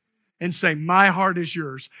heart and say, my heart is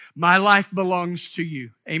yours. My life belongs to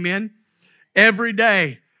you. Amen. Every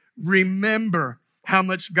day, remember how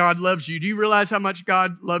much God loves you. Do you realize how much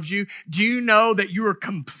God loves you? Do you know that you are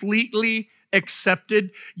completely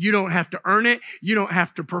accepted? You don't have to earn it. You don't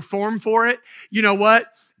have to perform for it. You know what?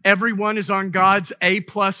 Everyone is on God's A+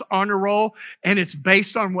 honor roll, and it's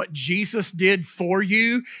based on what Jesus did for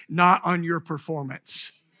you, not on your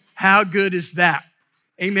performance. How good is that?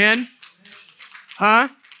 Amen? Huh?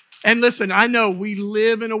 And listen, I know we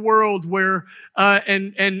live in a world where,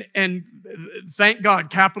 and thank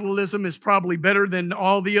God, capitalism is probably better than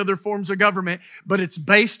all the other forms of government, but it's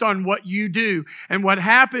based on what you do. And what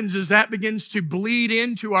happens is that begins to bleed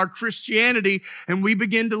into our Christianity, and we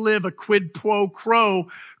begin to live a quid pro quo,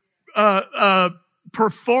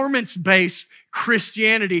 performance-based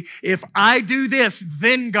Christianity. If I do this,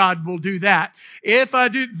 then God will do that. If I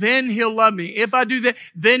do, then he'll love me. If I do that,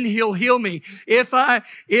 then he'll heal me. If I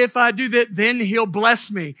do that, then he'll bless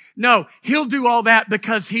me. No, he'll do all that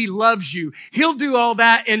because he loves you. He'll do all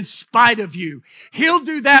that in spite of you. He'll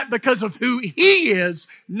do that because of who he is,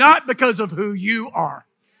 not because of who you are.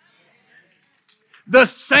 The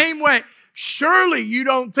same way, surely you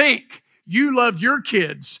don't think you love your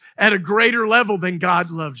kids at a greater level than God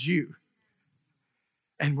loves you.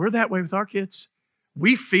 And we're that way with our kids.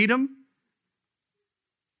 We feed them,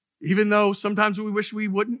 even though sometimes we wish we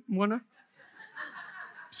wouldn't want to.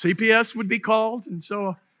 CPS would be called, and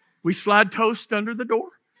so we slide toast under the door.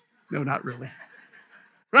 No, not really.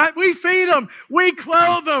 Right? We feed them. We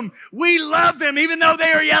clothe them. We love them, even though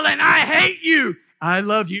they are yelling, I hate you. I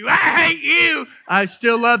love you. I hate you. I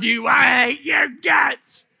still love you. I hate your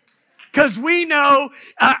guts. Because we know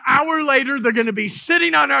an hour later, they're going to be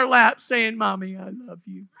sitting on our lap saying, Mommy, I love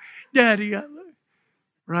you. Daddy, I love you.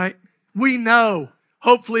 Right? We know.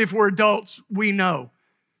 Hopefully, if we're adults, we know.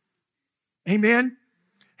 Amen?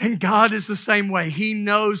 And God is the same way. He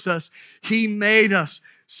knows us. He made us.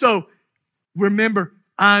 So remember,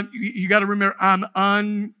 you got to remember,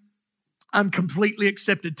 I'm completely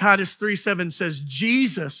accepted. Titus 3:7 says,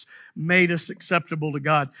 Jesus made us acceptable to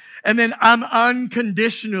God. And then I'm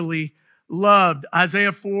unconditionally loved.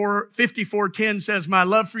 Isaiah 54:10 says, my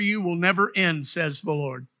love for you will never end, says the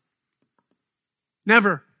Lord.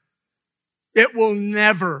 Never. It will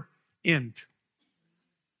never end.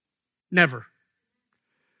 Never.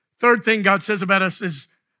 Third thing God says about us is,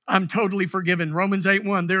 I'm totally forgiven. Romans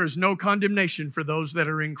 8:1, there is no condemnation for those that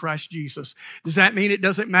are in Christ Jesus. Does that mean it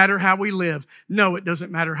doesn't matter how we live? No, it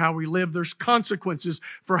doesn't matter how we live. There's consequences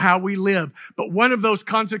for how we live. But one of those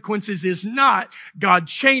consequences is not God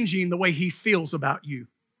changing the way he feels about you.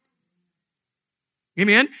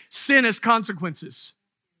 Amen? Sin has consequences.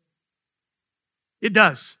 It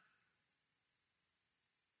does.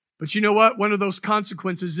 But you know what? One of those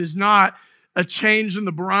consequences is not a change in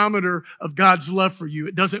the barometer of God's love for you.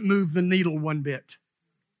 It doesn't move the needle one bit.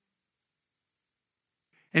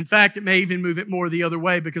 In fact, it may even move it more the other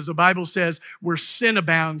way, because the Bible says where sin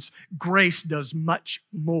abounds, grace does much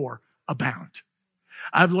more abound.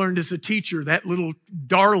 I've learned as a teacher, that little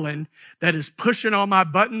darling that is pushing all my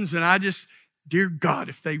buttons, and I just, dear God,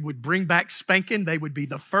 if they would bring back spanking, they would be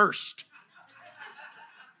the first.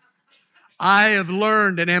 I have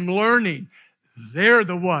learned and am learning, they're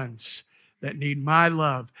the ones that need my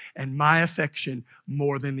love and my affection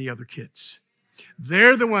more than the other kids.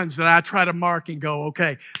 They're the ones that I try to mark and go,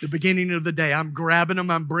 okay, the beginning of the day, I'm grabbing them,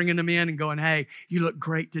 I'm bringing them in and going, hey, you look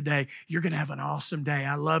great today. You're going to have an awesome day.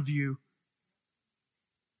 I love you.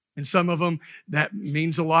 And some of them, that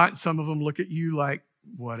means a lot. And some of them look at you like,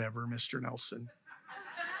 whatever, Mr. Nelson.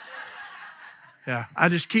 Yeah, I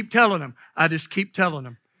just keep telling them. I just keep telling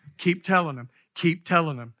them. Keep telling them. Keep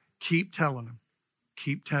telling them. Keep telling them.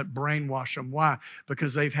 Brainwash them. Why?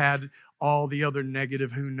 Because they've had all the other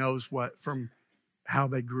negative who knows what from how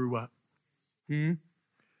they grew up.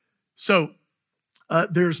 So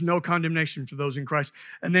there's no condemnation for those in Christ.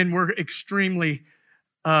 And then we're extremely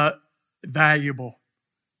valuable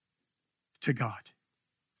to God.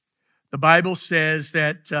 The Bible says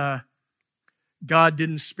that God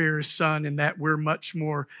didn't spare his son and that we're much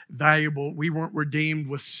more valuable. We weren't redeemed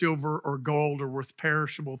with silver or gold or with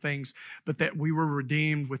perishable things, but that we were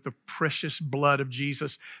redeemed with the precious blood of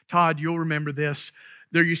Jesus. Todd, you'll remember this.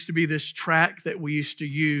 There used to be this track that we used to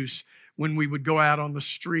use when we would go out on the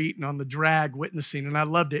street and on the drag witnessing, and I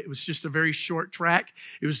loved it. It was just a very short track.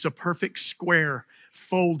 It was a perfect square,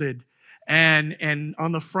 folded, and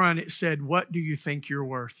on the front it said, "What do you think you're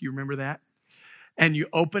worth?" You remember that? And you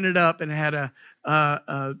open it up and it had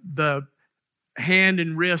the hand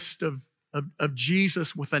and wrist of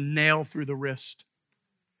Jesus with a nail through the wrist.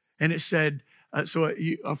 And it said, up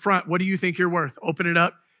front, what do you think you're worth? Open it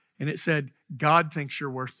up. And it said, God thinks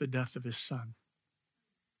you're worth the death of his son.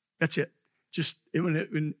 That's it.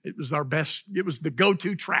 It was our best, it was the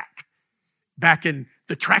go-to track back in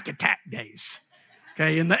the track attack days.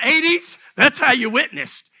 Okay, in the 80s, that's how you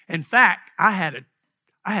witnessed. In fact, I had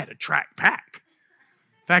a track pack.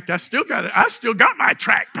 In fact, I still got my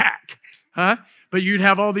track pack. But you'd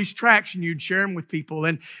have all these tracks and you'd share them with people.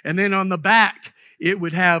 And then on the back, it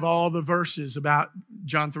would have all the verses about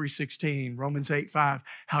John 3:16, Romans 8:5,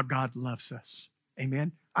 how God loves us.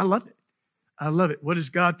 Amen. I love it. I love it. What does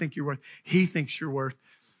God think you're worth? He thinks you're worth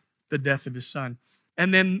the death of his son.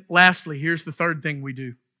 And then lastly, here's the third thing we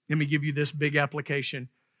do. Let me give you this big application.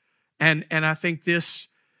 And I think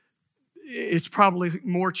it's probably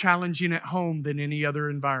more challenging at home than any other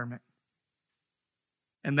environment.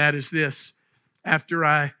 And that is this. After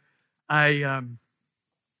I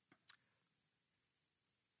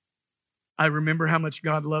remember how much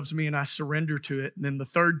God loves me and I surrender to it. And then the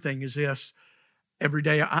third thing is this. Every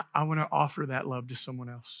day I want to offer that love to someone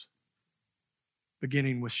else,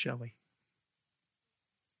 beginning with Shelley.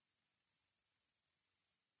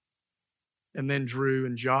 And then Drew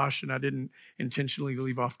and Josh, and I didn't intentionally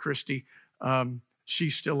leave off Christy.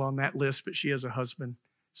 She's still on that list, but she has a husband,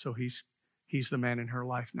 so he's the man in her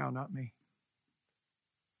life now, not me.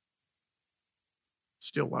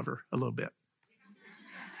 Still love her a little bit.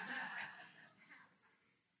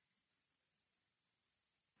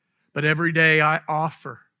 But every day I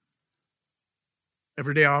offer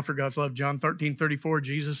God's love. John 13:34,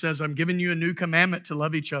 Jesus says, I'm giving you a new commandment to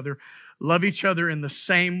love each other. Love each other in the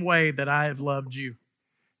same way that I have loved you.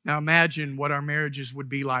 Now imagine what our marriages would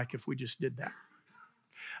be like if we just did that.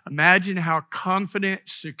 Imagine how confident,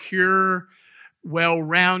 secure,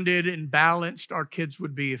 well-rounded, and balanced our kids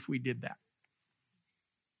would be if we did that.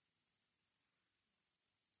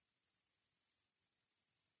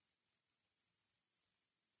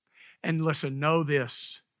 And listen, know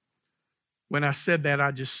this. When I said that,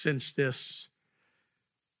 I just sensed this.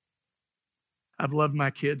 I've loved my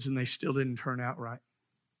kids and they still didn't turn out right.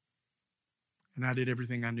 And I did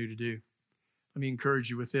everything I knew to do. Let me encourage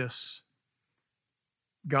you with this.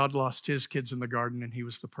 God lost his kids in the garden and he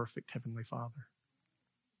was the perfect heavenly Father.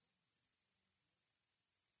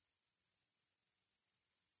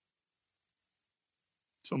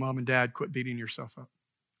 So mom and dad, quit beating yourself up.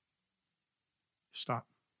 Stop.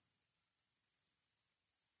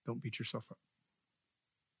 Don't beat yourself up.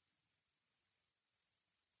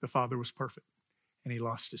 The Father was perfect, and he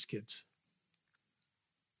lost his kids.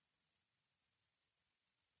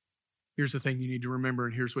 Here's the thing you need to remember,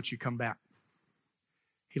 and here's what you come back.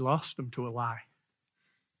 He lost them to a lie.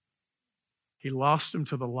 He lost them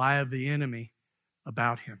to the lie of the enemy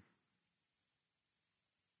about him.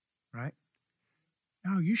 Right?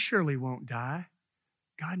 No, you surely won't die.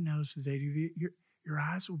 God knows the day your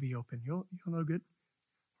eyes will be open. You'll know good.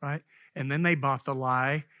 Right? And then they bought the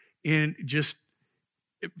lie in just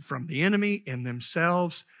from the enemy in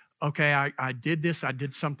themselves. Okay, I did this. I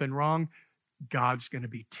did something wrong. God's going to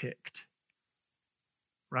be ticked.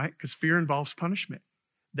 Right? Because fear involves punishment.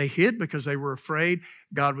 They hid because they were afraid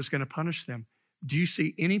God was going to punish them. Do you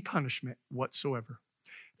see any punishment whatsoever?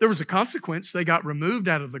 There was a consequence. They got removed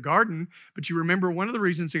out of the garden. But you remember one of the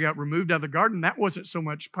reasons they got removed out of the garden, that wasn't so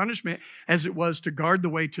much punishment as it was to guard the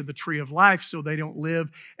way to the tree of life so they don't live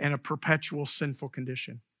in a perpetual sinful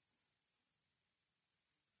condition.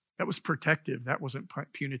 That was protective. That wasn't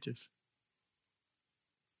punitive.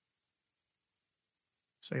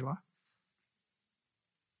 Selah.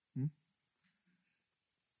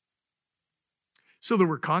 So there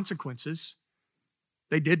were consequences.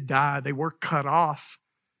 They did die. They were cut off.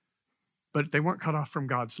 But they weren't cut off from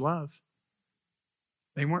God's love.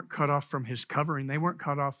 They weren't cut off from his covering. They weren't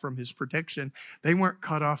cut off from his protection. They weren't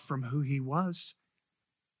cut off from who he was.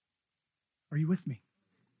 Are you with me?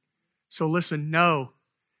 So listen, know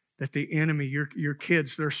that the enemy, your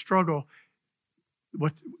kids, their struggle,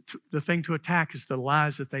 the thing to attack is the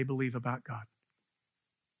lies that they believe about God,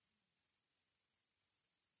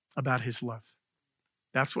 about his love.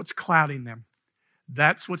 That's what's clouding them.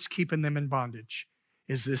 That's what's keeping them in bondage.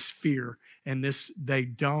 Is this fear and this they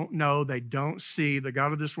don't know, they don't see. The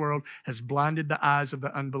God of this world has blinded the eyes of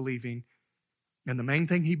the unbelieving. And the main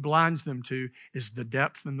thing he blinds them to is the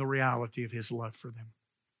depth and the reality of his love for them.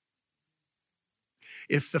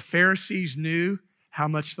 If the Pharisees knew how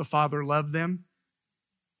much the Father loved them,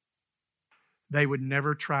 they would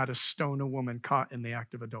never try to stone a woman caught in the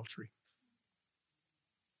act of adultery.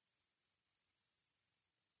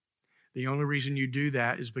 The only reason you do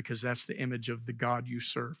that is because that's the image of the God you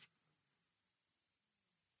serve.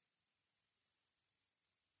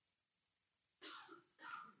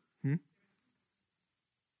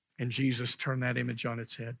 And Jesus turned that image on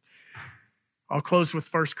its head. I'll close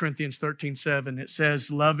with 1 Corinthians 13:7. It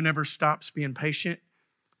says, love never stops being patient.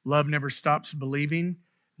 Love never stops believing.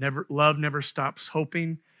 Love never stops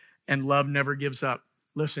hoping. And love never gives up.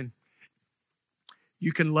 Listen.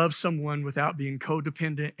 You can love someone without being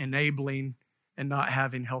codependent, enabling, and not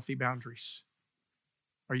having healthy boundaries.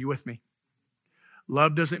 Are you with me?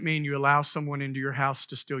 Love doesn't mean you allow someone into your house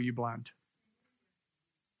to steal you blind.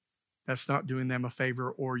 That's not doing them a favor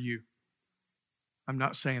or you. I'm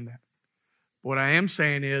not saying that. What I am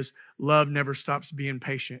saying is love never stops being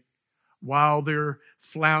patient. While they're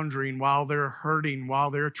floundering, while they're hurting, while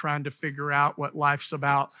they're trying to figure out what life's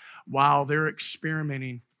about, while they're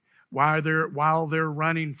experimenting, while they're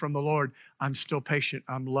running from the Lord, I'm still patient.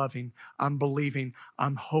 I'm loving. I'm believing.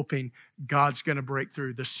 I'm hoping God's going to break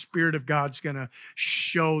through. The Spirit of God's going to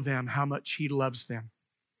show them how much He loves them.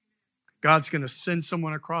 God's going to send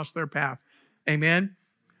someone across their path. Amen.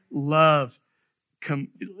 Love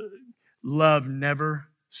never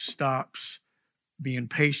stops being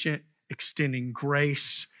patient, extending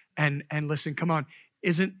grace. And listen, come on.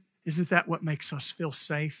 Isn't that what makes us feel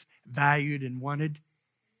safe, valued, and wanted?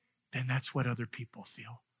 Then that's what other people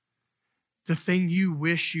feel. The thing you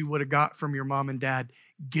wish you would have got from your mom and dad,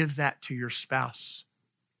 give that to your spouse.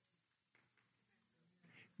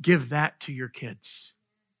 Give that to your kids.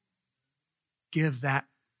 Give that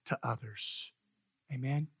to others.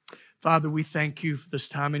 Amen. Father, we thank you for this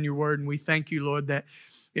time in your word, and we thank you, Lord, that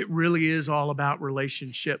it really is all about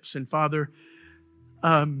relationships. And Father,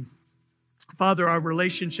 our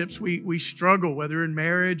relationships, we struggle, whether in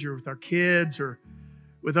marriage or with our kids or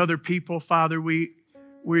with other people. Father,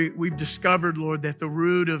 we've discovered, Lord, that the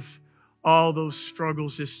root of all those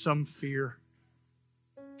struggles is some fear.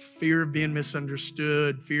 Fear of being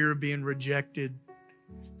misunderstood, fear of being rejected.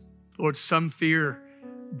 Lord, some fear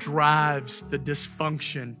drives the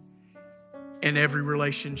dysfunction in every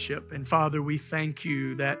relationship. And Father, we thank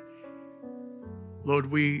you that,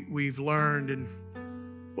 Lord, we've learned, and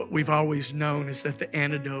what we've always known is that the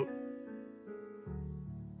antidote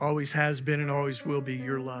always has been and always will be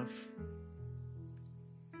your love.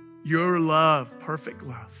 Your love, perfect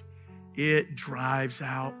love, it drives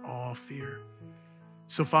out all fear.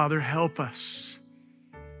 So Father, help us.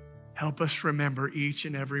 Help us remember each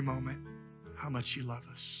and every moment how much you love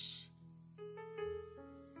us.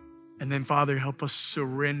 And then, Father, help us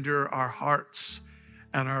surrender our hearts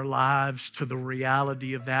and our lives to the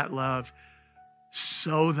reality of that love,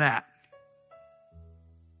 so that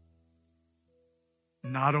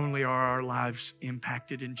not only are our lives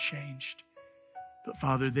impacted and changed, but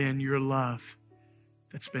Father, then your love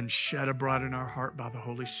that's been shed abroad in our heart by the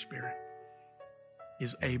Holy Spirit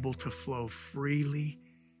is able to flow freely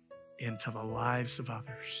into the lives of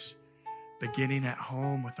others, beginning at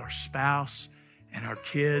home with our spouse and our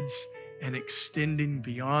kids, and extending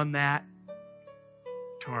beyond that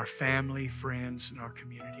to our family, friends, and our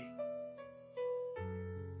community.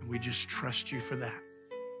 And we just trust you for that.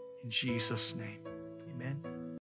 In Jesus' name, amen.